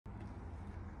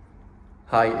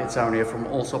Hi, it's Aron here from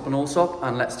Allsopp and Allsopp,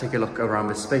 and let's take a look around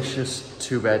this spacious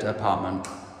 2-bed apartment.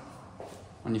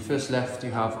 On your first left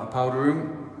you have a powder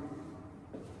room,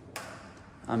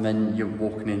 and then you're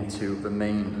walking into the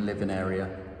main living area.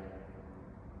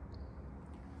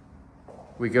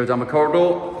 We go down the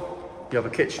corridor, you have a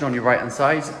kitchen on your right hand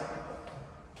side.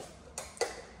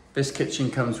 This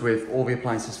kitchen comes with all the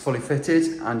appliances fully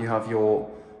fitted, and you have your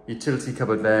utility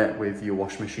cupboard there with your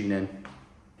wash machine in.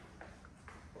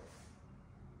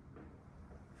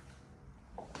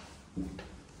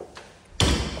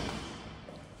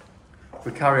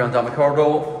 We carry on down the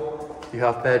corridor, you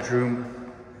have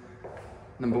bedroom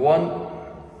number 1.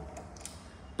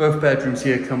 Both bedrooms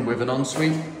here come with an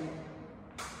ensuite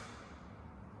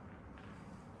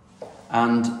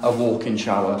and a walk-in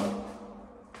shower.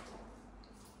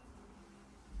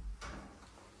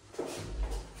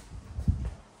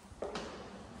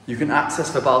 You can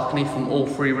access the balcony from all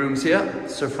 3 rooms here,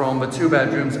 so from the 2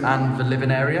 bedrooms and the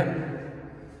living area.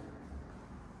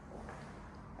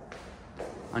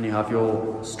 And you have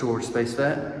your storage space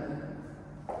there.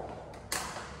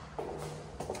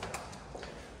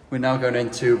 We're now going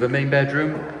into the main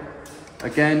bedroom.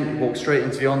 Again, walk straight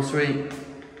into the ensuite.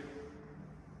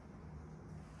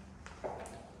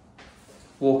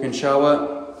 Walk-in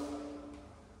shower.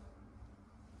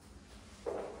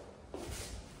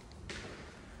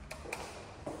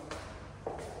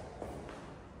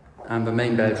 And the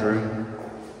main bedroom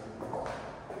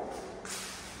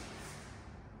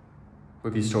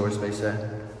with your storage space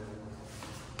there.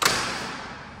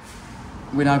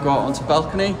 We now go out onto the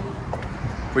balcony,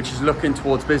 which is looking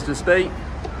towards Business Bay.